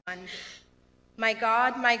My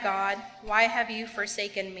God, why have you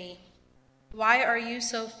forsaken me? Why are you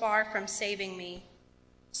so far from saving me,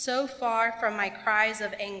 so far from my cries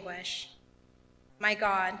of anguish? My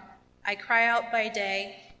God, I cry out by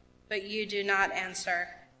day, but you do not answer.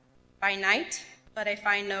 By night, but I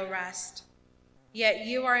find no rest. Yet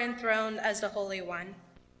you are enthroned as the Holy One.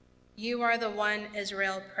 You are the one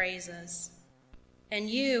Israel praises. In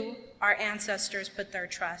you, our ancestors put their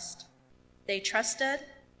trust. They trusted,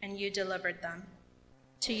 and you delivered them.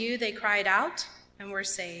 To you they cried out, and were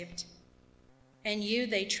saved. In you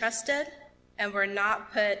they trusted, and were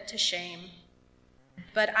not put to shame.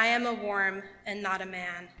 But I am a worm and not a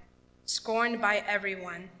man, scorned by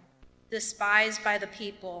everyone, despised by the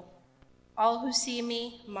people. All who see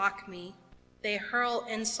me mock me. They hurl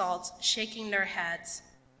insults, shaking their heads.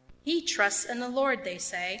 He trusts in the Lord, they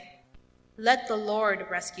say. Let the Lord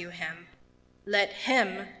rescue him. Let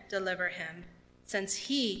him deliver him, since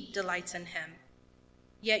he delights in him.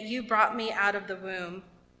 Yet you brought me out of the womb.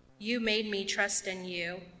 You made me trust in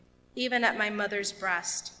you, even at my mother's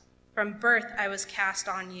breast. From birth I was cast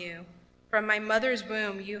on you. From my mother's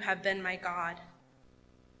womb you have been my God.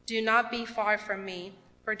 Do not be far from me,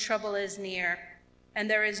 for trouble is near, and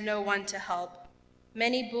there is no one to help.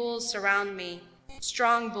 Many bulls surround me.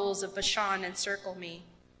 Strong bulls of Bashan encircle me.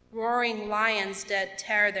 Roaring lions that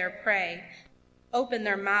tear their prey, open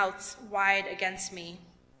their mouths wide against me.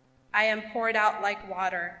 I am poured out like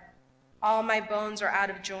water. All my bones are out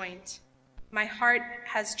of joint. My heart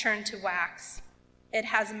has turned to wax. It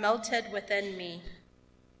has melted within me.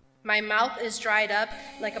 My mouth is dried up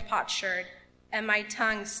like a potsherd, and my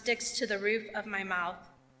tongue sticks to the roof of my mouth.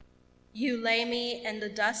 You lay me in the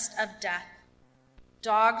dust of death.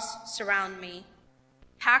 Dogs surround me.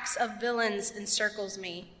 Packs of villains encircles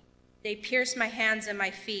me. They pierce my hands and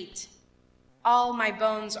my feet. All my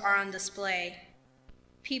bones are on display.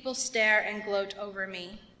 People stare and gloat over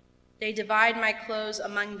me. They divide my clothes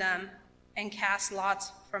among them and cast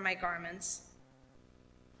lots for my garments.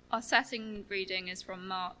 Our setting reading is from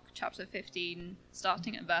Mark chapter 15,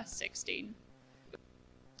 starting at verse 16.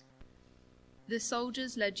 The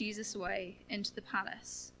soldiers led Jesus away into the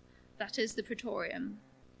palace, that is the praetorium,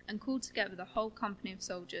 and called together the whole company of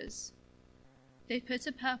soldiers. They put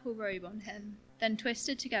a purple robe on him, then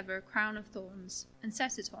twisted together a crown of thorns and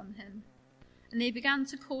set it on him. And they began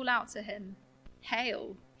to call out to him,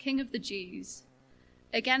 "Hail, King of the Jews!"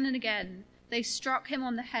 Again and again they struck him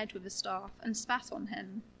on the head with a staff and spat on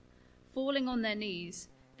him. Falling on their knees,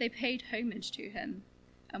 they paid homage to him,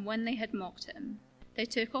 and when they had mocked him, they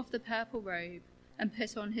took off the purple robe and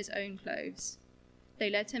put on his own clothes. They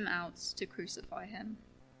led him out to crucify him.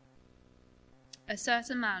 A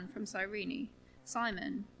certain man from Cyrene,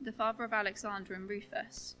 Simon, the father of Alexander and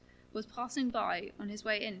Rufus, was passing by on his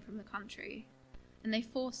way in from the country, and they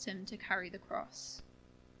forced him to carry the cross.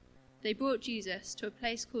 They brought Jesus to a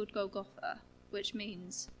place called Golgotha, which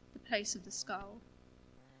means the place of the skull.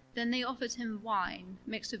 Then they offered him wine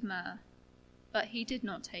mixed with myrrh, but he did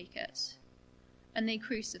not take it. And they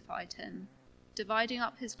crucified him. Dividing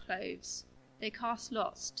up his clothes, they cast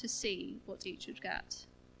lots to see what each would get.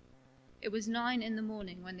 It was 9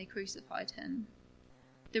 a.m. when they crucified him.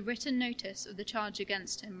 The written notice of the charge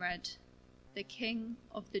against him read, "The King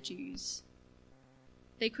of the Jews."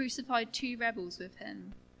 They crucified 2 rebels with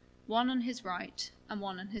him, one on his right and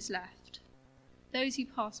one on his left. Those who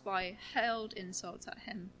passed by hurled insults at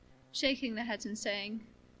him, shaking their heads and saying,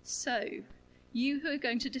 "So, you who are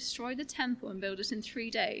going to destroy the temple and build it in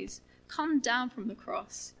 3 days, come down from the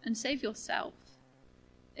cross and save yourself."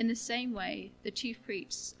 In the same way, the chief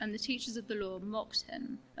priests and the teachers of the law mocked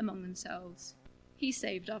him among themselves. "He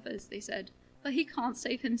saved others," they said, "but he can't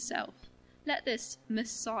save himself. Let this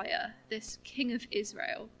Messiah, this King of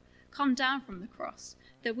Israel, come down from the cross,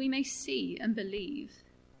 that we may see and believe."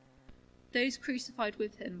 Those crucified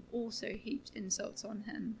with him also heaped insults on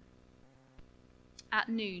him. At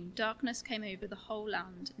noon, darkness came over the whole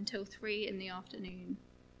land until 3 p.m.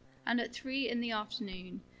 And at 3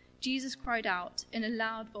 p.m, Jesus cried out in a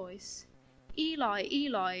loud voice, "Eli,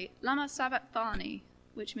 Eli, lama sabachthani,"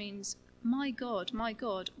 which means, my God,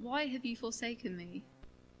 why have you forsaken me?"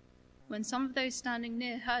 When some of those standing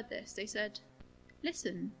near heard this, they said,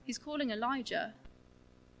 "Listen, he's calling Elijah."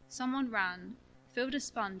 Someone ran, filled a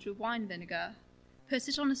sponge with wine vinegar, put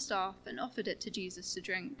it on a staff, and offered it to Jesus to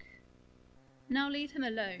drink. "Now leave him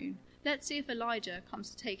alone. Let's see if Elijah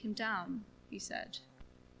comes to take him down," he said.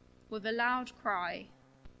 With a loud cry,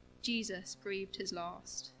 Jesus breathed his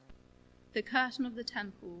last. The curtain of the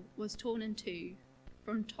temple was torn in 2,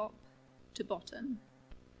 from top to bottom.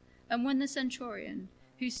 And when the centurion,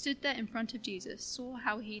 who stood there in front of Jesus, saw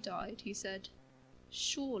how he died, he said,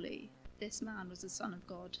 "Surely this man was the Son of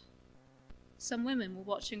God." Some women were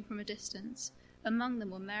watching from a distance. Among them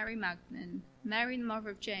were Mary Magdalene, Mary the mother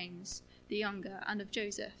of James the younger and of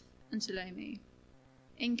Joseph, and Salome.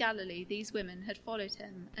 In Galilee these women had followed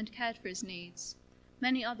him and cared for his needs.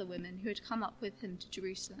 Many other women who had come up with him to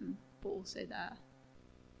Jerusalem were also there.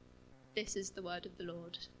 This is the word of the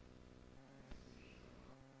Lord.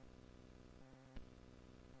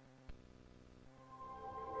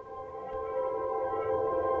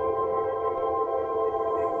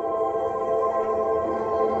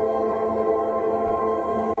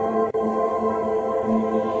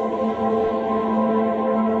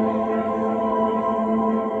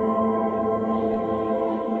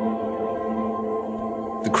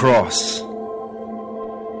 Cross.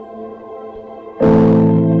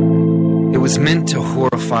 It was meant to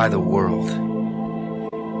horrify the world.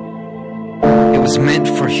 It was meant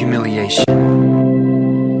for humiliation.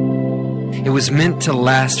 It was meant to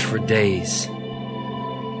last for days.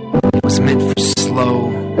 It was meant for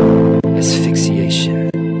slow asphyxiation.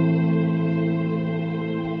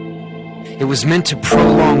 It was meant to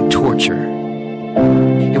prolong torture.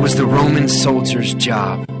 It was the Roman soldier's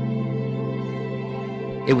job.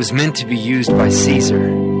 It was meant to be used by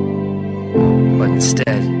Caesar, but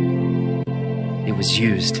instead, it was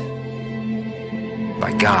used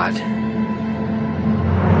by God.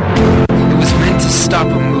 It was meant to stop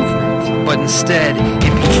a movement, but instead,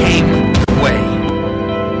 it became the way.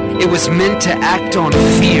 It was meant to act on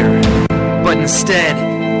fear, but instead,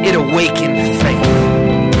 it awakened faith.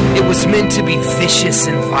 It was meant to be vicious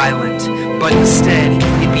and violent, but instead,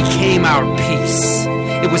 it became our peace.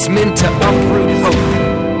 It was meant to uproot hope,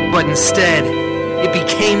 but instead, it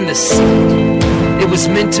became the seed. It was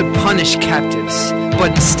meant to punish captives,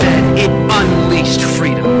 but instead, it unleashed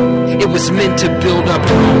freedom. It was meant to build up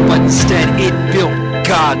Rome, but instead, it built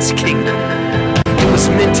God's kingdom. It was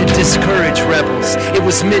meant to discourage rebels. It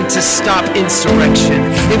was meant to stop insurrection.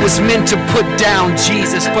 It was meant to put down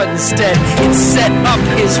Jesus, but instead, it set up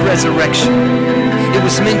his resurrection. It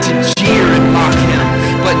was meant to jeer and mock him,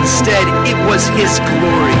 but instead it was his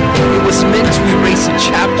glory. It was meant to erase a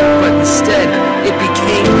chapter, but instead it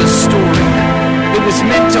became the story. It was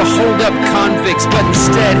meant to hold up convicts, but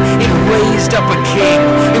instead it raised up a king.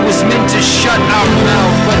 It was meant to shut our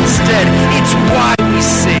mouth, but instead it's why we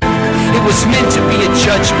sing. It was meant to be a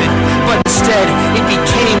judgment, but instead it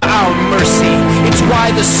became our mercy. It's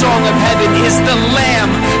why the song of heaven is the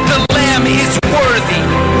Lamb. The Lamb is worthy.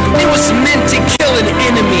 It was meant to kill an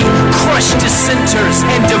enemy, crush dissenters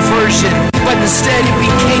and diversion, but instead it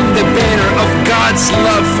became the banner of God's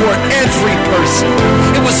love for every person.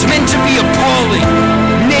 It was meant to be appalling,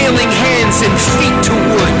 nailing hands and feet to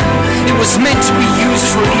wood. It was meant to be used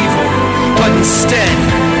for evil, but instead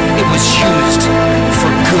it was used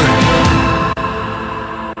for good.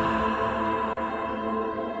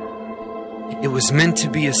 It was meant to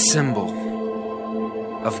be a symbol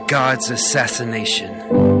of God's assassination,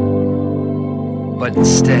 but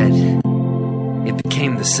instead it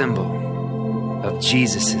became the symbol of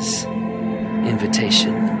Jesus'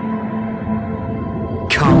 invitation.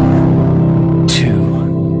 Come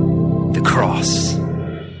to the cross.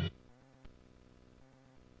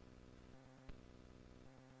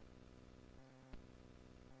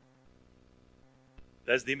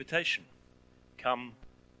 There's the invitation. Come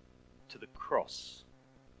to the cross.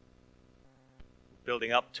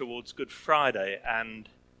 Building up towards Good Friday, and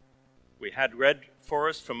we had read for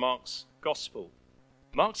us from Mark's Gospel,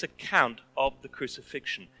 Mark's account of the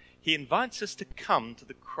crucifixion. He invites us to come to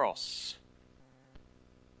the cross.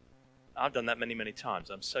 I've done that many, many times.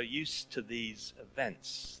 I'm so used to these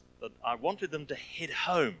events that I wanted them to hit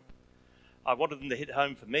home. I wanted them to hit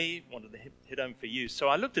home for me, wanted to hit home for you. So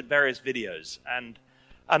I looked at various videos, and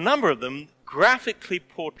a number of them graphically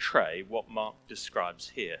portray what Mark describes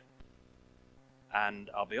here. And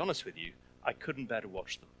I'll be honest with you, I couldn't bear to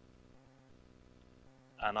watch them.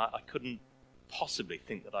 And I couldn't possibly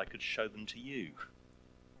think that I could show them to you.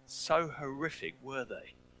 So horrific were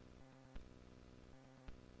they.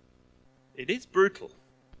 It is brutal.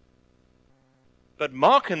 But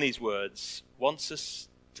Mark in these words wants us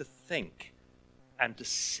to think and to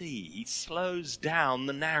see. He slows down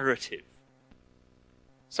the narrative.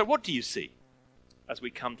 So what do you see as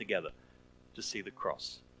we come together to see the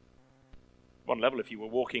cross? One level, if you were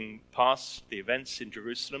walking past the events in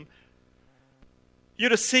Jerusalem,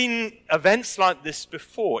 you'd have seen events like this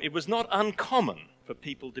before. It was not uncommon for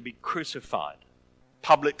people to be crucified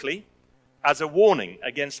publicly as a warning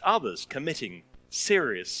against others committing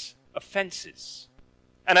serious offenses.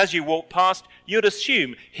 And as you walk past, you'd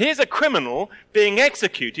assume, here's a criminal being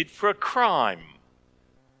executed for a crime.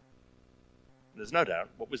 There's no doubt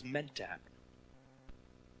what was meant to happen.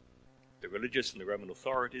 The religious and the Roman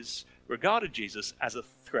authorities regarded Jesus as a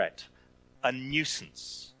threat, a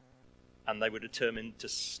nuisance, and they were determined to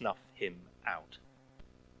snuff him out.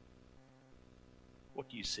 What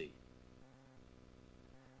do you see?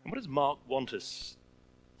 And what does Mark want us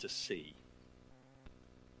to see?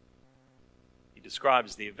 He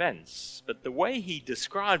describes the events, but the way he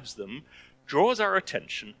describes them draws our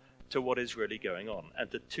attention to what is really going on, and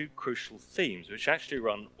to two crucial themes which actually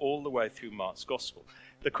run all the way through Mark's Gospel.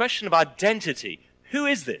 The question of identity, who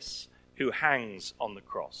is this who hangs on the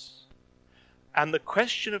cross? And the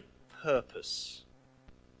question of purpose,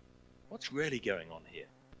 what's really going on here?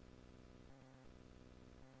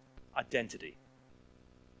 Identity.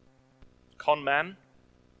 Con man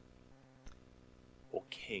or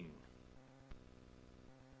king?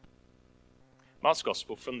 Mark's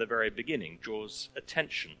Gospel, from the very beginning, draws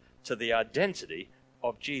attention to the identity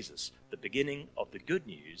of Jesus, the beginning of the good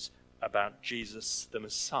news about Jesus the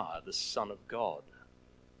Messiah, the Son of God.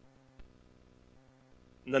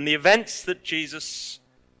 And then the events that Jesus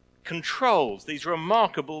controls, these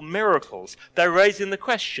remarkable miracles, they're raising the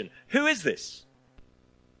question, who is this?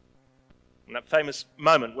 In that famous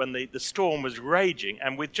moment when the storm was raging,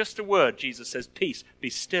 and with just a word, Jesus says, "Peace, be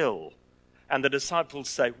still." And the disciples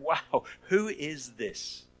say, "Wow, who is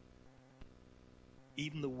this?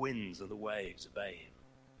 Even the winds and the waves obey him."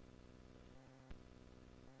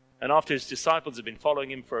 And after his disciples have been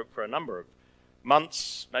following him for a number of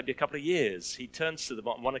months, maybe a couple of years, he turns to them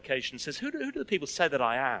on one occasion and says, who do the people say that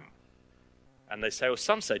I am? And they say, well,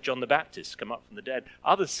 some say John the Baptist, come up from the dead.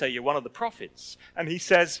 Others say you're one of the prophets. And he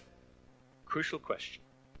says, crucial question.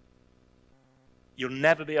 You'll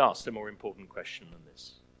never be asked a more important question than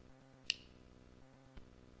this.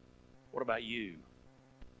 What about you?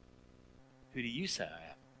 Who do you say I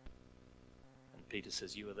am? And Peter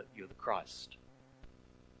says, you're the Christ.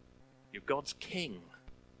 You're God's king.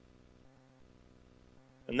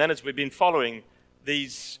 And then as we've been following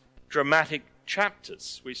these dramatic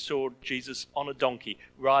chapters, we saw Jesus on a donkey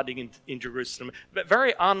riding in Jerusalem, but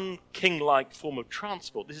very un-king-like form of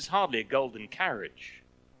transport. This is hardly a golden carriage.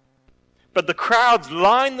 But the crowds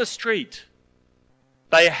line the street.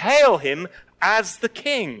 They hail him as the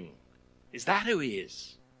king. Is that who he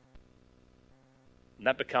is? And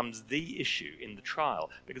that becomes the issue in the trial.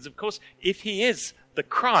 Because, of course, if he is the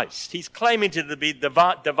Christ, he's claiming to be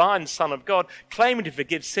the divine Son of God, claiming to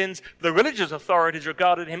forgive sins, the religious authorities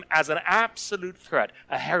regarded him as an absolute threat,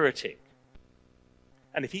 a heretic.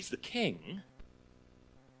 And if he's the king,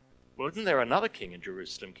 well, isn't there another king in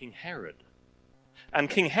Jerusalem, King Herod? And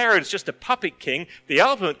King Herod is just a puppet king, the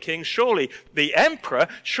ultimate king, surely the emperor.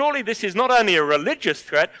 Surely this is not only a religious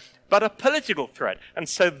threat, but a political threat. And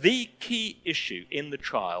so the key issue in the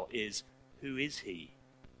trial is, who is he?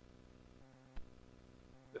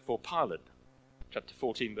 Before Pilate, chapter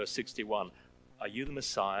 14, verse 61, are you the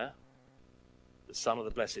Messiah, the Son of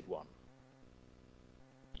the Blessed One?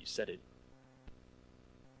 You said it.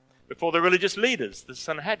 Before the religious leaders, the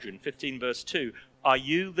Sanhedrin, 15, verse 2, are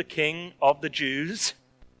you the King of the Jews?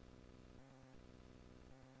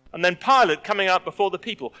 And then Pilate coming out before the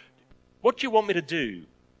people, what do you want me to do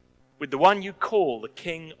with the one you call the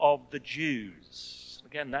King of the Jews?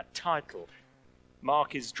 Again, that title,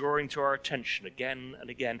 Mark is drawing to our attention again and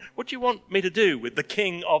again. What do you want me to do with the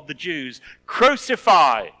King of the Jews?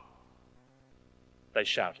 Crucify! They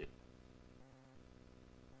shouted.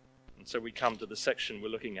 And so we come to the section we're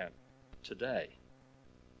looking at today.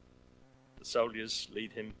 The soldiers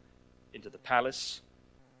lead him into the palace.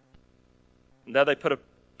 And there they put a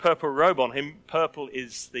purple robe on him. Purple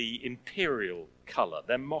is the imperial color.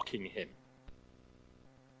 They're mocking him.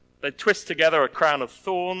 They twist together a crown of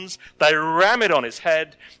thorns. They ram it on his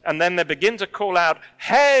head. And then they begin to call out,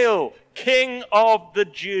 "Hail, King of the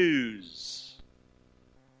Jews!"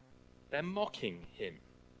 They're mocking him.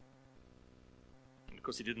 And of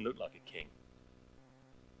course, he didn't look like a king.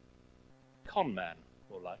 Con man,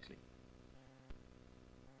 more likely.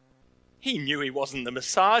 He knew he wasn't the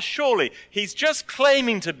Messiah. Surely he's just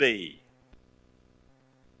claiming to be.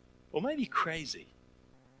 Or maybe crazy.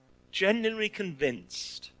 Genuinely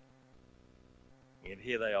convinced. And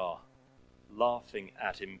here they are, laughing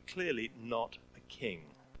at him, clearly not a king.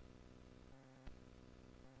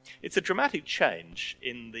 It's a dramatic change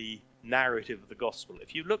in the narrative of the gospel.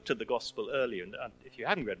 If you looked at the gospel earlier, and if you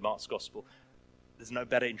haven't read Mark's gospel, there's no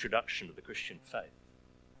better introduction to the Christian faith.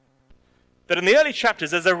 But in the early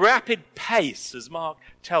chapters, there's a rapid pace, as Mark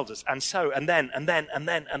tells us, and so, and then.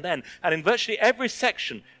 And in virtually every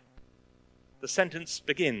section, the sentence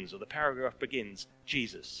begins, or the paragraph begins,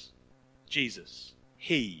 Jesus, Jesus,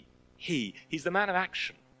 he. He's the man of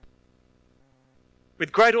action.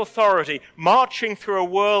 with great authority, marching through a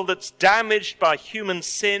world that's damaged by human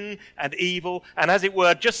sin and evil, and as it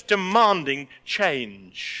were, just demanding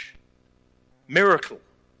change. Miracle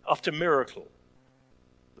after miracle.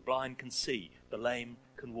 The blind can see, the lame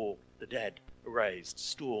can walk, the dead are raised,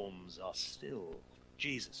 storms are still.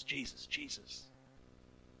 Jesus, Jesus, Jesus.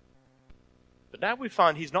 But now we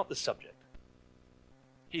find he's not the subject.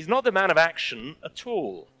 He's not the man of action at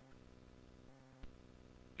all.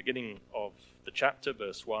 Beginning of the chapter,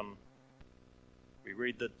 verse 1, we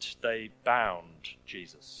read that they bound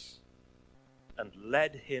Jesus and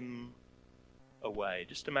led him away.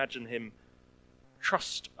 Just imagine him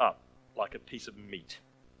trussed up like a piece of meat.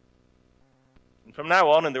 And from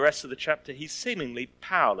now on, in the rest of the chapter, he's seemingly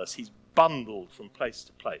powerless. He's bundled from place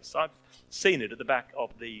to place. I've seen it at the back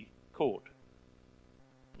of the court.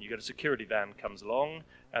 You get a security van comes along,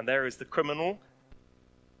 and there is the criminal,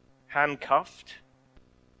 handcuffed.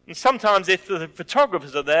 And sometimes if the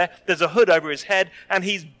photographers are there, there's a hood over his head, and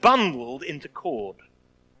he's bundled into cord.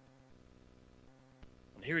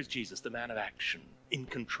 And here is Jesus, the man of action, in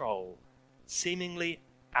control, seemingly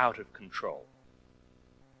out of control,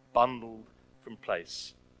 bundled from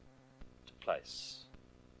place to place.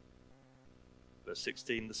 Verse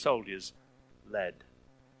 16, the soldiers led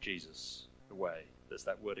Jesus away. There's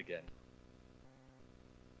that word again.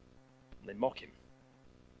 And they mock him.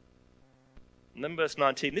 And then verse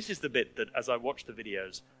 19, this is the bit that as I watched the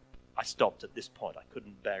videos, I stopped at this point. I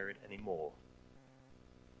couldn't bear it anymore.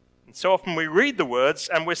 And so often we read the words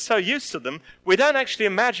and we're so used to them, we don't actually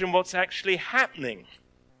imagine what's actually happening.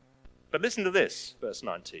 But listen to this, verse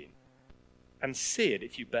 19. And see it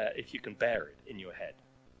if you can bear it in your head.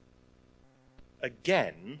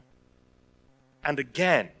 Again and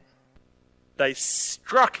again, they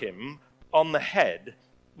struck him on the head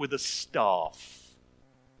with a staff.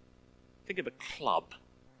 Think of a club.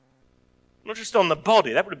 Not just on the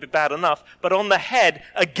body, that would be bad enough, but on the head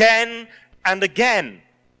again and again.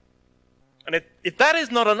 And if that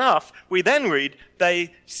is not enough, we then read,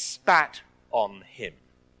 they spat on him.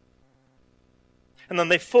 And then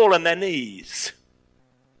they fall on their knees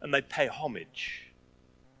and they pay homage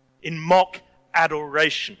in mock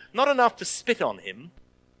adoration. Not enough to spit on him,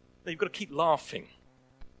 you've got to keep laughing.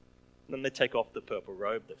 And then they take off the purple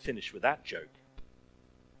robe, they finish with that joke.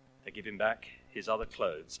 They give him back his other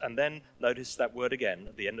clothes. And then, notice that word again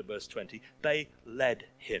at the end of verse 20, they led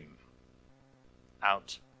him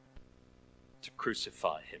out to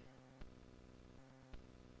crucify him.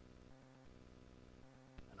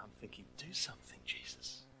 And I'm thinking, do something,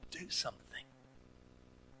 Jesus. Do something.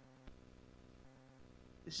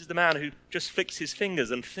 This is the man who just flicks his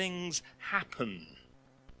fingers and things happen.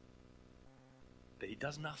 But he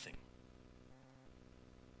does nothing.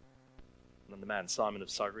 And then the man, Simon of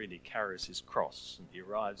Cyrene, carries his cross and he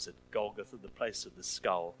arrives at Golgotha, the place of the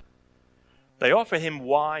skull. They offer him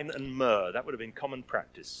wine and myrrh. That would have been common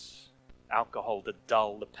practice. Alcohol to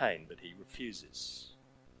dull the pain, but he refuses.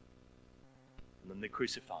 And then they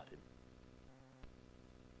crucified him.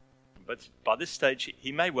 But by this stage,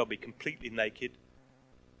 he may well be completely naked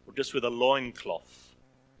or just with a loincloth.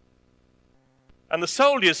 And the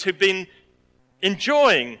soldiers who've been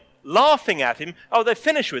enjoying, laughing at him, they're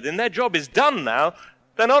finished with him. Their job is done now.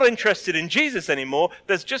 They're not interested in Jesus anymore.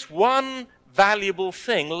 There's just one valuable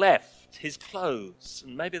thing left, his clothes.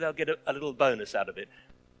 And maybe they'll get a little bonus out of it.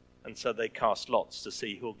 And so they cast lots to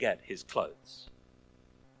see who'll get his clothes.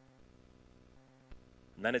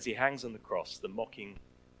 And then as he hangs on the cross, the mocking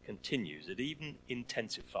continues. It even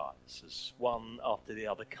intensifies as one after the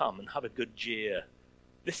other come and have a good jeer.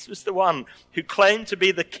 This was the one who claimed to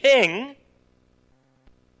be the king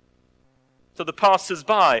to the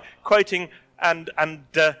passers-by, quoting and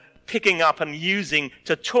picking up and using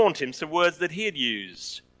to taunt him some words that he had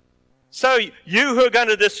used. So you who are going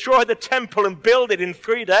to destroy the temple and build it in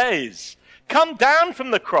 3 days, come down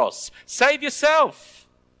from the cross, save yourself.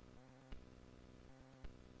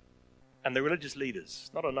 And the religious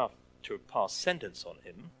leaders, not enough to have passed sentence on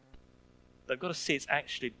him, they've got to see it's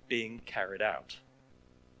actually being carried out.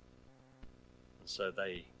 And so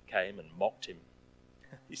they came and mocked him.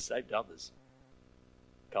 He saved others.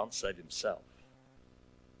 Can't save himself.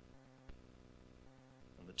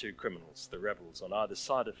 And the two criminals, the rebels on either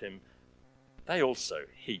side of him, they also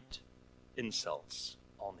heaped insults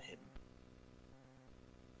on him.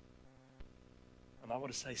 And I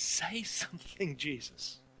want to say something,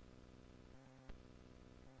 Jesus.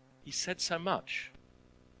 He said so much.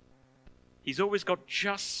 He's always got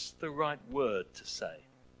just the right word to say.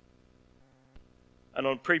 And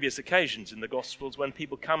on previous occasions in the Gospels, when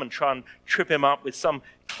people come and try and trip him up with some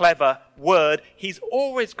clever word, he's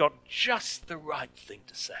always got just the right thing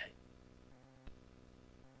to say.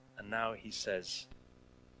 now he says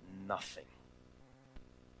nothing.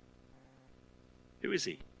 Who is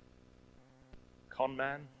he? Con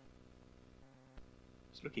man?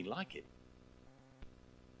 It's looking like it.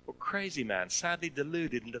 Or crazy man, sadly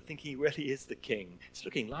deluded into thinking he really is the king. It's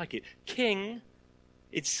looking like it. King,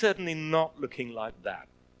 it's certainly not looking like that.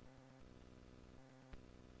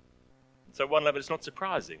 So at one level, it's not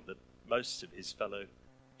surprising that most of his fellow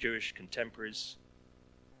Jewish contemporaries,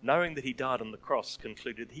 knowing that he died on the cross,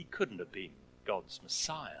 concluded he couldn't have been God's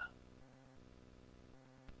Messiah.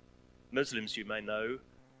 Muslims, you may know,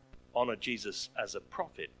 honor Jesus as a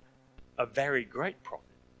prophet, a very great prophet.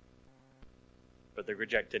 But they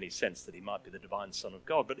reject any sense that he might be the divine Son of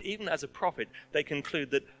God. But even as a prophet, they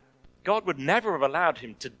conclude that God would never have allowed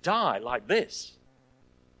him to die like this.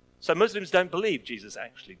 So Muslims don't believe Jesus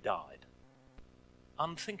actually died.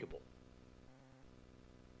 Unthinkable.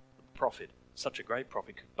 The prophet, such a great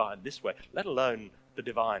prophet, could die in this way, let alone the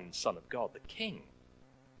divine Son of God, the King.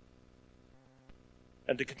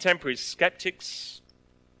 And to contemporary skeptics,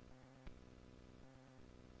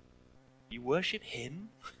 you worship him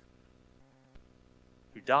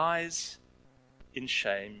who dies in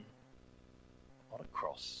shame on a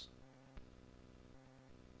cross.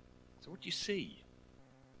 So what do you see?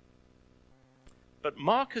 But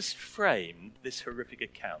Mark has framed this horrific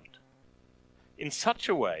account in such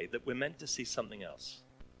a way that we're meant to see something else.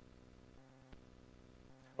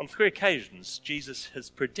 On 3 occasions, Jesus has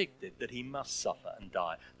predicted that he must suffer and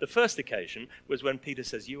die. The first occasion was when Peter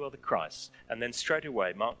says, "You are the Christ." And then straight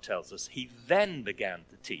away, Mark tells us, he then began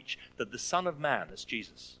to teach that the Son of Man, as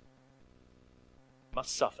Jesus,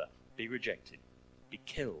 must suffer, be rejected, be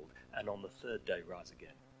killed, and on the third day rise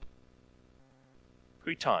again.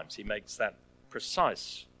 3 times he makes that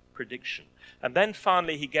precise prediction. And then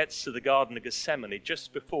finally he gets to the Garden of Gethsemane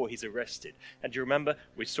just before he's arrested. And do you remember,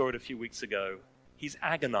 we saw it a few weeks ago, he's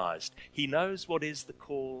agonized. He knows what is the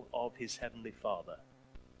call of his heavenly Father.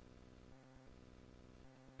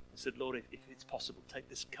 He said, "Lord, if it's possible, take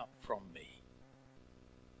this cup from me.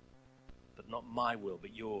 But not my will,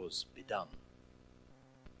 but yours be done."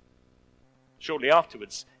 Shortly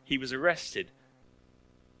afterwards, he was arrested.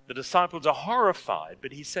 The disciples are horrified,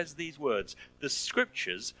 but he says these words, "The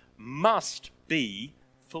scriptures must be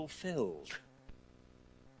fulfilled."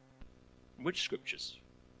 Which scriptures?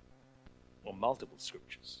 Or multiple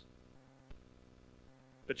scriptures.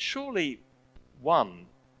 But surely one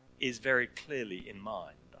is very clearly in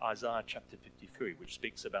mind. Isaiah chapter 53, which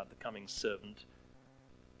speaks about the coming servant,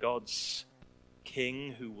 God's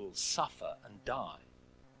king who will suffer and die.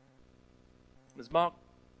 As Mark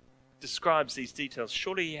describes these details,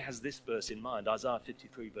 surely he has this verse in mind, Isaiah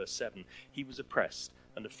 53 verse 7. He was oppressed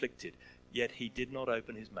and afflicted, yet he did not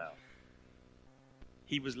open his mouth.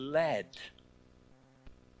 He was led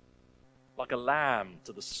like a lamb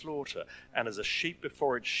to the slaughter, and as a sheep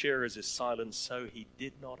before its shearers is silent, so he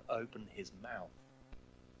did not open his mouth.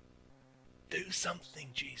 Do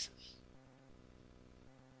something, Jesus.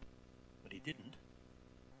 But he didn't,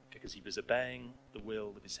 because he was obeying the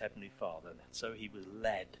will of his heavenly Father, and so he was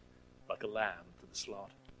led like a lamb to the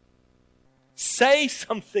slaughter. Say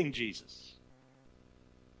something, Jesus.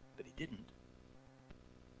 But he didn't,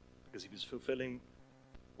 because he was fulfilling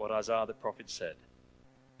what Isaiah the prophet said.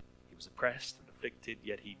 He was oppressed and afflicted,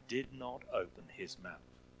 yet he did not open his mouth.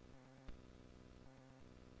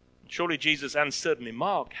 And surely Jesus, and certainly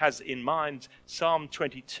Mark, has in mind Psalm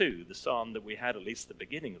 22, the psalm that we had, at least the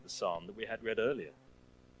beginning of the psalm that we had read earlier,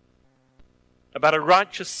 about a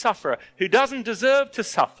righteous sufferer who doesn't deserve to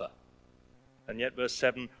suffer. And yet, verse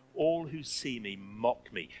 7, all who see me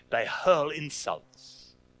mock me. They hurl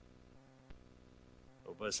insults.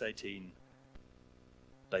 Or verse 18,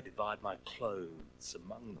 they divide my clothes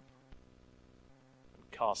among them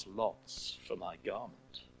and cast lots for my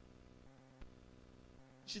garment.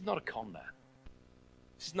 This is not a con man.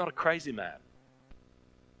 This is not a crazy man.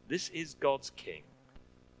 This is God's king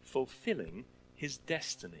fulfilling his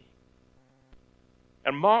destiny.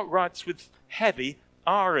 And Mark writes with heavy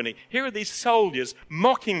irony. Here are these soldiers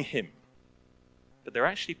mocking him, but they're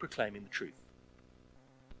actually proclaiming the truth.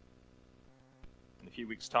 In a few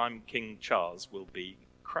weeks' time, King Charles will be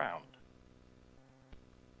crowned.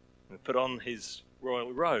 He'll put on his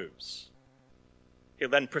royal robes. He'll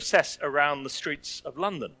then process around the streets of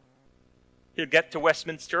London. He'll get to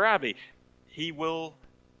Westminster Abbey. He will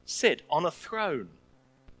sit on a throne.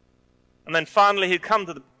 And then finally he'll come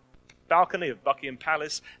to the balcony of Buckingham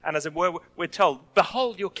Palace, and as it were, we're told,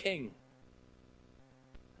 behold your king.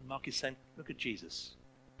 And Mark is saying, look at Jesus.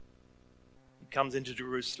 He comes into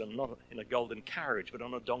Jerusalem, not in a golden carriage, but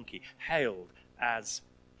on a donkey, hailed as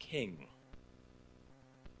king.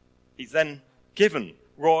 He's then given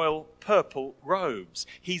royal purple robes.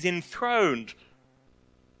 He's enthroned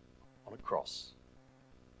on a cross.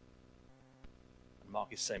 And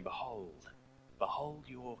Mark is saying, behold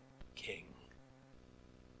your king.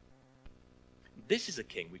 This is a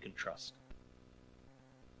king we can trust.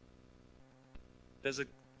 There's a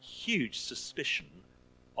huge suspicion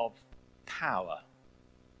of power.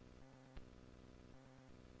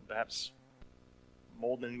 Perhaps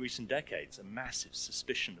more than in recent decades, a massive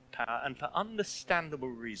suspicion of power, and for understandable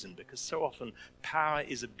reason, because so often power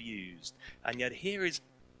is abused. And yet here is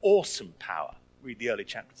awesome power. Read the early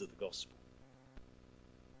chapters of the gospel.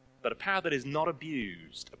 But a power that is not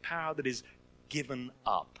abused, a power that is given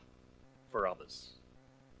up for others.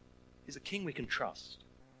 He's a king we can trust.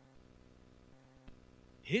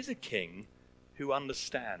 Here's a king who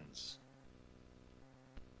understands.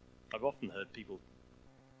 I've often heard people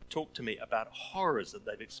talk to me about horrors that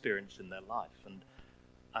they've experienced in their life, and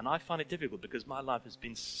I find it difficult because my life has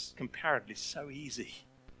been comparatively so easy.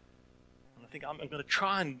 And I think I'm going to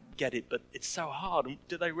try and get it, but it's so hard. And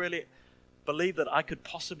do they really believe that I could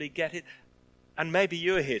possibly get it? And maybe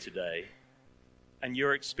you're here today and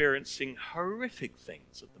you're experiencing horrific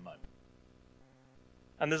things at the moment.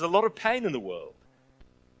 And there's a lot of pain in the world.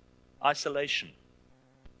 Isolation,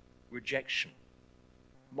 rejection,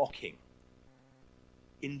 mocking,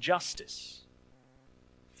 injustice,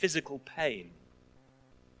 physical pain.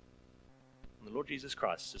 And the Lord Jesus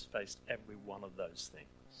Christ has faced every one of those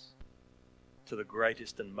things to the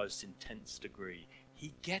greatest and most intense degree.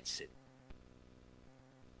 He gets it.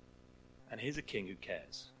 And here's a king who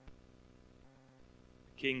cares.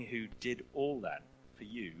 A king who did all that for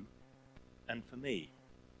you and for me.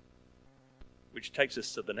 Which takes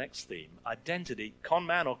us to the next theme. Identity, con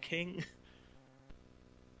man or king?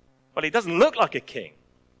 Well, he doesn't look like a king.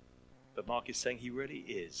 But Mark is saying he really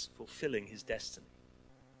is fulfilling his destiny.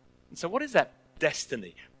 And so what is that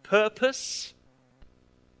destiny? Purpose?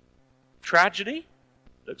 Tragedy?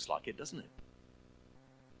 Looks like it, doesn't it?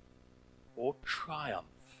 Or triumph?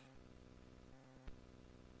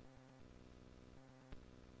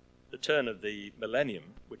 The turn of the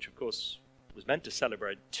millennium, which of course was meant to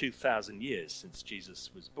celebrate 2,000 years since Jesus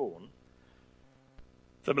was born.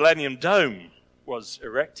 The Millennium Dome was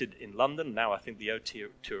erected in London, now I think the O2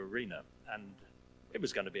 Arena, and it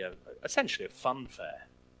was going to be essentially a fun fair.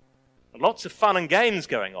 And lots of fun and games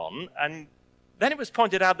going on, and then it was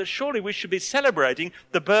pointed out that surely we should be celebrating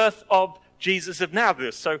the birth of Jesus of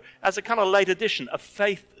Nazareth. So as a kind of late addition, a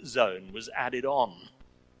faith zone was added on.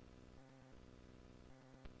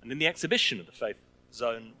 And in the exhibition of the faith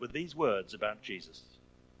zone were these words about Jesus.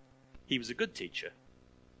 He was a good teacher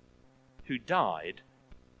who died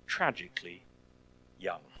tragically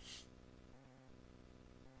young.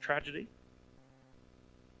 Tragedy?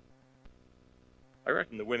 I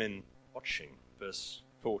reckon the women watching verse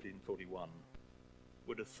 40 and 41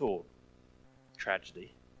 would have thought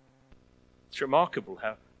tragedy. It's remarkable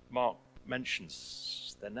how Mark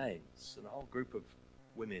mentions their names and a whole group of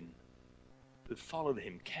women who followed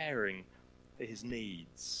him, caring for his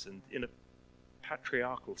needs, and in a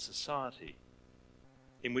patriarchal society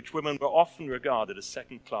in which women were often regarded as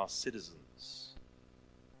second-class citizens.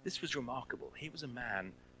 This was remarkable. He was a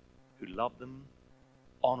man who loved them,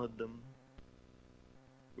 honored them,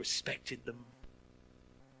 respected them.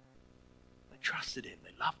 They trusted him,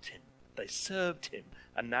 they loved him, they served him,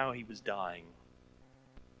 and now he was dying.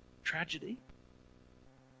 Tragedy?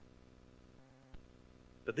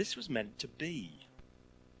 But this was meant to be.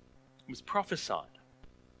 It was prophesied.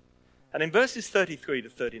 And in verses 33 to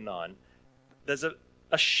 39, there's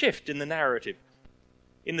a shift in the narrative.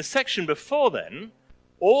 In the section before then,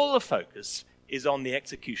 all the focus is on the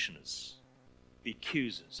executioners, the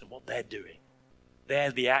accusers, and what they're doing.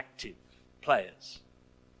 They're the active players.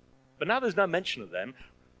 But now there's no mention of them.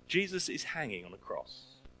 Jesus is hanging on a cross.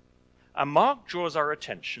 And Mark draws our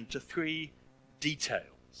attention to three details.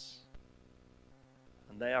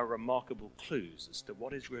 And they are remarkable clues as to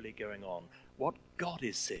what is really going on, what God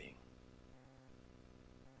is seeing.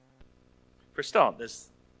 For a start, there's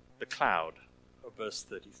the cloud of verse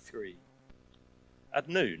 33. At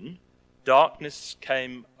noon, darkness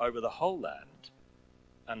came over the whole land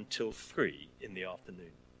until 3 in the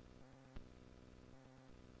afternoon.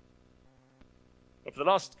 But for the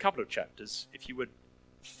last couple of chapters, if you were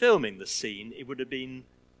filming the scene, it would have been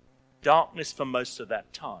darkness for most of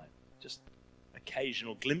that time, just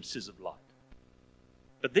occasional glimpses of light.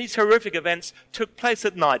 But these horrific events took place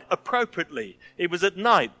at night, appropriately. It was at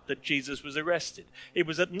night that Jesus was arrested. It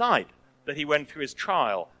was at night that he went through his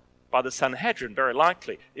trial by the Sanhedrin, very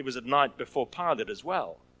likely. It was at night before Pilate as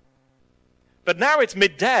well. But now it's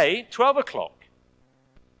midday, 12 o'clock,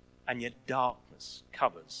 and yet darkness darkness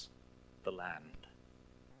covers the land.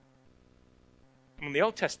 In the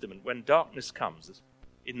Old Testament, when darkness comes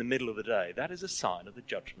in the middle of the day, that is a sign of the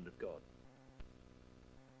judgment of God.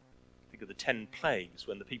 Think of the 10 plagues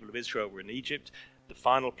when the people of Israel were in Egypt. The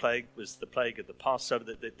final plague was the plague of the Passover,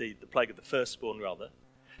 the plague of the firstborn, rather.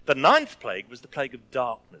 The 9th plague was the plague of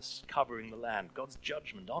darkness covering the land, God's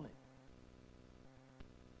judgment on it.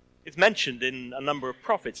 It's mentioned in a number of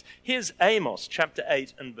prophets. Here's Amos chapter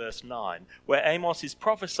 8 and verse 9, where Amos is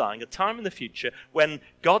prophesying a time in the future when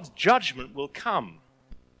God's judgment will come.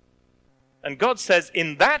 And God says,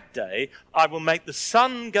 "In that day I will make the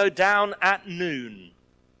sun go down at noon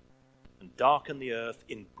and darken the earth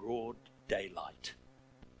in broad daylight."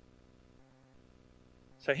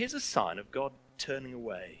 So here's a sign of God turning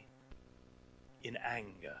away in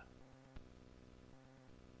anger.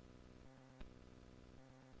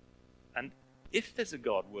 And if there's a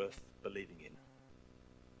God worth believing in,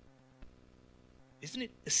 isn't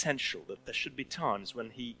it essential that there should be times when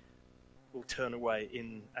he will turn away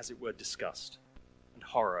in, as it were, disgust and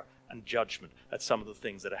horror and judgment at some of the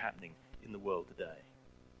things that are happening in the world today?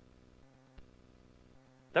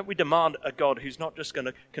 That we demand a God who's not just going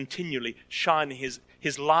to continually shine his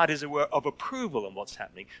light, as it were, of approval on what's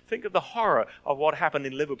happening. Think of the horror of what happened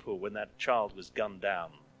in Liverpool when that child was gunned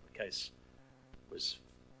down. The case was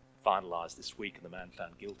finalised this week and the man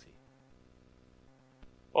found guilty.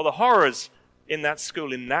 Or the horrors in that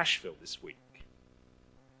school in Nashville this week.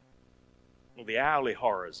 Or the hourly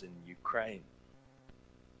horrors in Ukraine.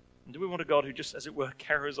 And do we want a God who just, as it were,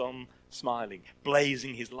 carries on smiling,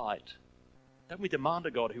 blazing his light? Don't we demand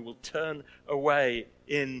a God who will turn away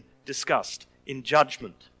in disgust, in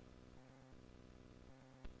judgment?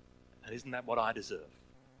 And isn't that what I deserve?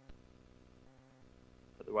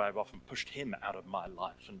 For the way I've often pushed him out of my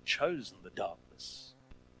life and chosen the darkness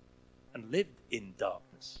and lived in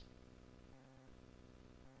darkness.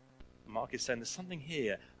 Mark is saying there's something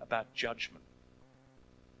here about judgment.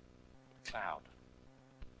 The cloud.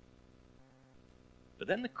 But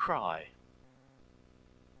then the cry.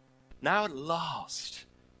 Now at last,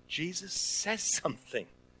 Jesus says something.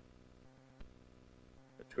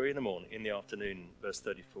 At 3 in the afternoon, verse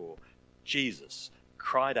 34, Jesus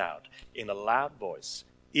cried out in a loud voice,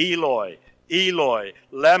 "Eloi, Eloi,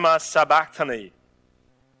 lema sabachthani,"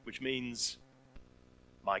 which means,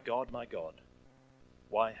 my God,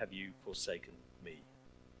 why have you forsaken me?"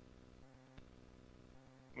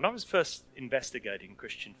 When I was first investigating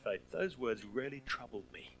Christian faith, those words really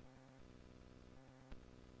troubled me.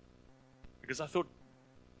 Because I thought,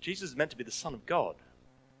 Jesus is meant to be the Son of God.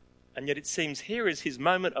 And yet it seems here is his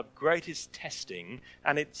moment of greatest testing,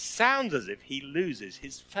 and it sounds as if he loses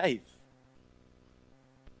his faith.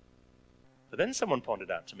 But then someone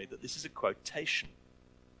pointed out to me that this is a quotation.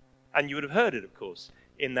 And you would have heard it, of course,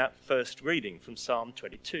 in that first reading from Psalm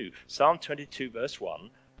 22. Psalm 22, verse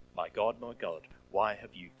 1, my God, why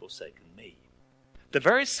have you forsaken me?" The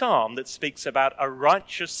very psalm that speaks about a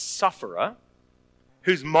righteous sufferer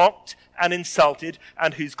who's mocked and insulted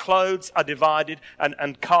and whose clothes are divided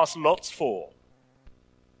and cast lots for.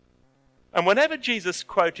 And whenever Jesus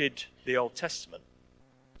quoted the Old Testament,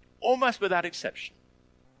 almost without exception,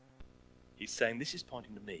 he's saying, this is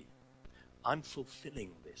pointing to me. I'm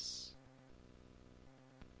fulfilling this.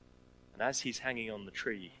 And as he's hanging on the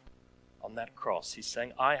tree, on that cross, he's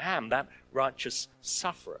saying, I am that righteous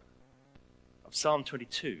sufferer of Psalm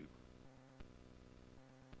 22.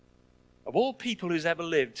 Of all people who's ever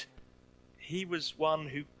lived, he was one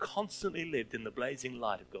who constantly lived in the blazing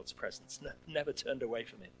light of God's presence, never turned away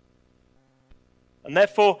from it. And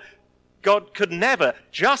therefore, God could never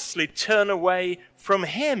justly turn away from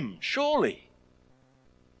him, surely.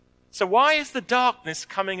 So why is the darkness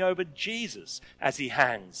coming over Jesus as he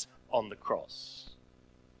hangs on the cross?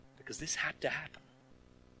 Because this had to happen.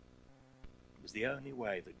 It was the only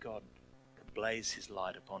way that God could blaze his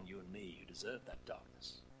light upon you and me who deserve that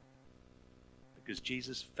darkness. Because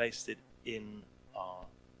Jesus faced it in our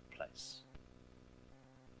place.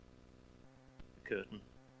 The curtain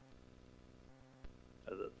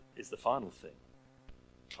is the final thing.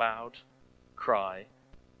 Cloud, cry,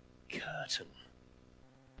 curtain.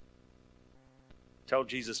 Till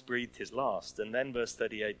Jesus breathed his last. And then verse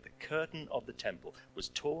 38, the curtain of the temple was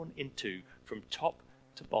torn in two from top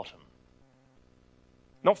to bottom.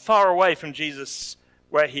 Not far away from Jesus,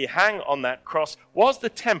 where he hung on that cross, was the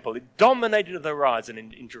temple. It dominated the horizon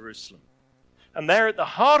in Jerusalem. And there at the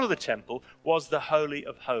heart of the temple was the Holy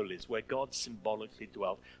of Holies, where God symbolically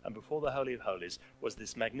dwelt. And before the Holy of Holies was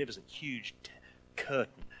this magnificent, huge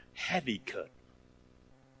curtain, heavy curtain.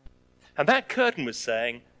 And that curtain was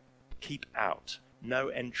saying, keep out, no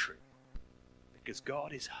entry. Because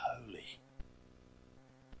God is holy.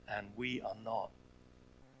 and we are not.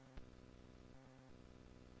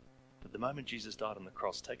 But the moment Jesus died on the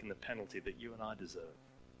cross, taking the penalty that you and I deserve,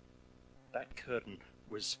 that curtain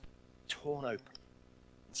was torn open.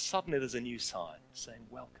 And suddenly there's a new sign saying,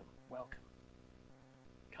 welcome, welcome.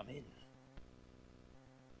 Come in. Do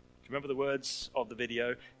you remember the words of the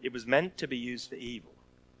video? It was meant to be used for evil,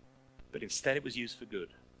 but instead it was used for good.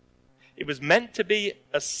 It was meant to be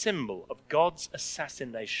a symbol of God's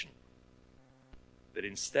assassination, but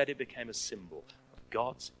instead it became a symbol of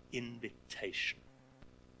God's invitation.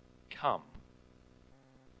 Come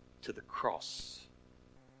to the cross.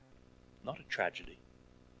 Not a tragedy.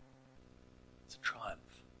 It's a triumph.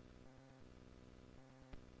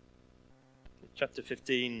 Chapter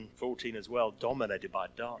 15, 14 as well, dominated by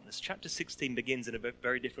darkness. Chapter 16 begins in a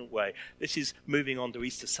very different way. This is moving on to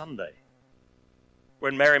Easter Sunday,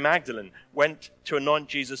 when Mary Magdalene went to anoint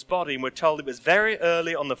Jesus' body, and we're told it was very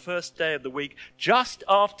early on the first day of the week, just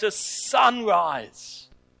after sunrise.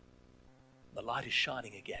 The light is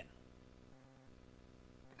shining again.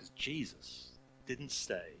 Because Jesus didn't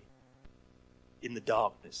stay in the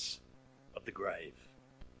darkness of the grave.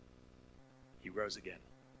 He rose again.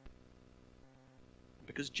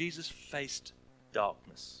 Because Jesus faced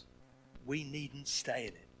darkness, we needn't stay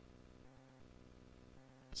in it.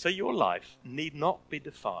 So your life need not be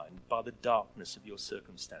defined by the darkness of your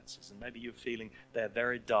circumstances. And maybe you're feeling they're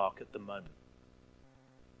very dark at the moment.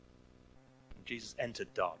 And Jesus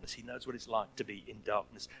entered darkness. He knows what it's like to be in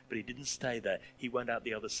darkness, but he didn't stay there. He went out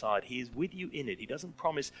the other side. He is with you in it. He doesn't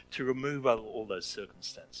promise to remove all those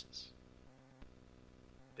circumstances.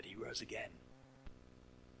 But he rose again.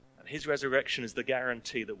 And his resurrection is the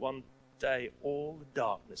guarantee that one day all the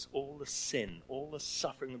darkness, all the sin, all the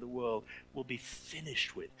suffering of the world will be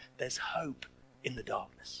finished with. There's hope in the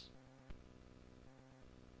darkness.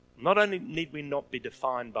 Not only need we not be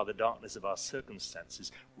defined by the darkness of our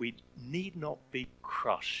circumstances, we need not be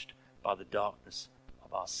crushed by the darkness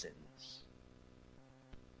of our sins.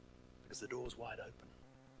 Because the door's wide open.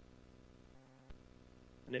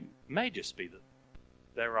 And it may just be that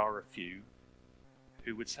there are a few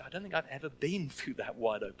who would say, I don't think I've ever been through that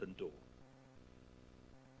wide open door.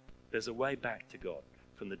 There's a way back to God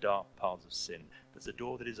from the dark paths of sin. There's a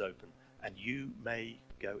door that is open, and you may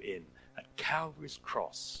go in. At Calvary's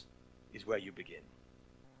cross is where you begin,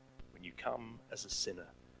 when you come as a sinner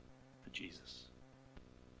for Jesus.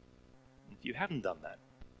 And if you haven't done that,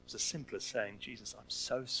 it's as simple as saying, Jesus, I'm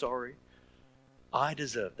so sorry. I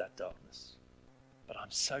deserve that darkness, but I'm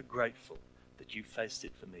so grateful that you faced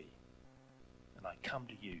it for me. And I come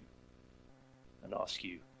to you and ask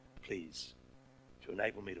you, please, to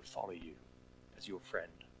enable me to follow you as your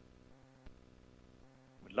friend.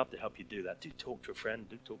 We'd love to help you do that. Do talk to a friend.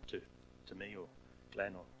 Do talk to me or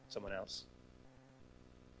Glenn or someone else.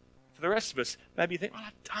 For the rest of us, maybe you think, well,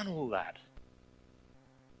 I've done all that.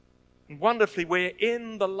 And wonderfully, we're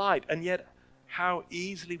in the light, and yet how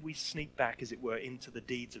easily we sneak back, as it were, into the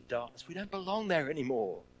deeds of darkness. We don't belong there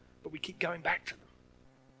anymore, but we keep going back to them.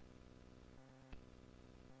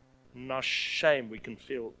 In our shame, we can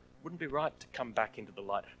feel it wouldn't be right to come back into the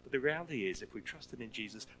light. But the reality is, if we trusted in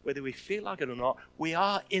Jesus, whether we feel like it or not, we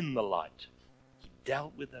are in the light. He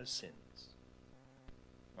dealt with those sins.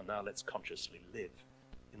 And now let's consciously live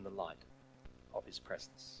in the light of his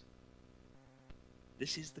presence.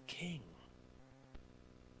 This is the King,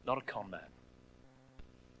 not a con man.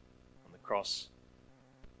 And the cross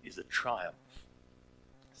is a triumph.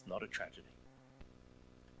 It's not a tragedy.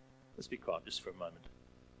 Let's be quiet just for a moment.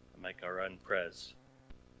 Make our own prayers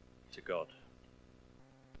to God.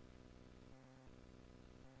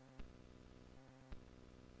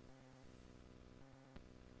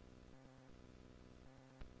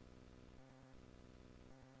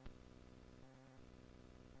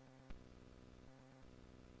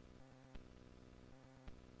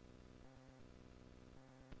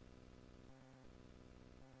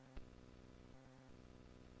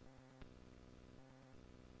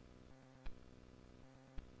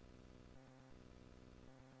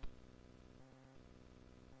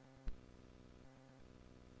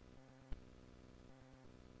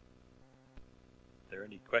 If there are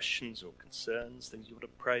any questions or concerns, things you want to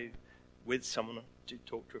pray with someone, do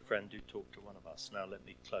talk to a friend, do talk to one of us. Now let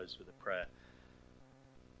me close with a prayer.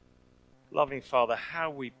 Loving Father, how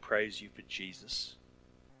we praise you for Jesus,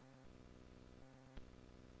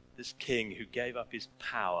 this King who gave up his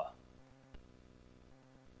power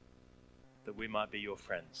that we might be your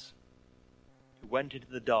friends, who went into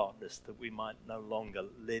the darkness that we might no longer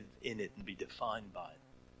live in it and be defined by it.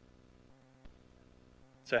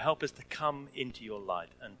 So help us to come into your light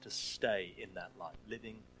and to stay in that light,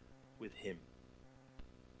 living with him,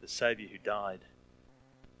 the Saviour who died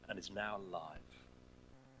and is now alive.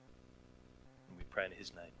 And we pray in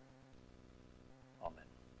his name. Amen.